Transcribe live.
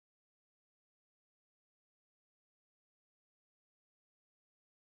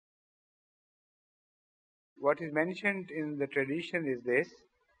what is mentioned in the tradition is this,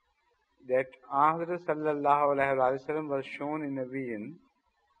 that Hazrat sallallahu alaihi wasallam was shown in a vision,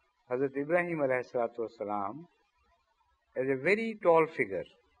 Hazrat Ibrahim alayhi salam, as a very tall figure,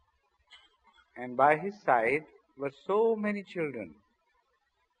 and by his side were so many children.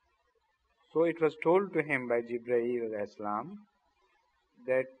 So it was told to him by Jibreel alayhi salam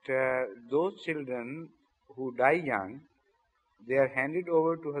that those children who die young, they are handed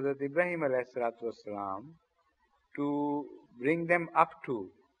over to Hazrat Ibrahim alayhi salam to bring them up to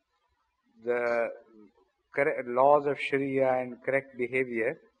the correct laws of sharia and correct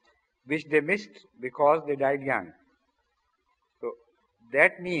behavior, which they missed because they died young. So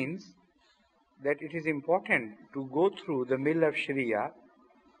that means that it is important to go through the mill of sharia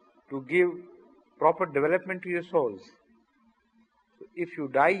to give proper development to your souls. So if you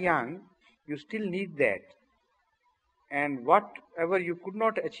die young, you still need that. And whatever you could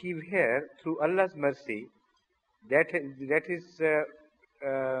not achieve here, through Allah's mercy, that is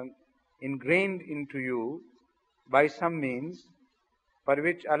ingrained into you by some means for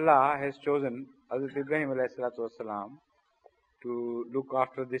which Allah has chosen Hazrat Ibrahim alayhi salatu wasalam to look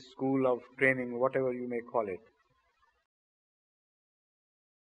after this school of training, whatever you may call it.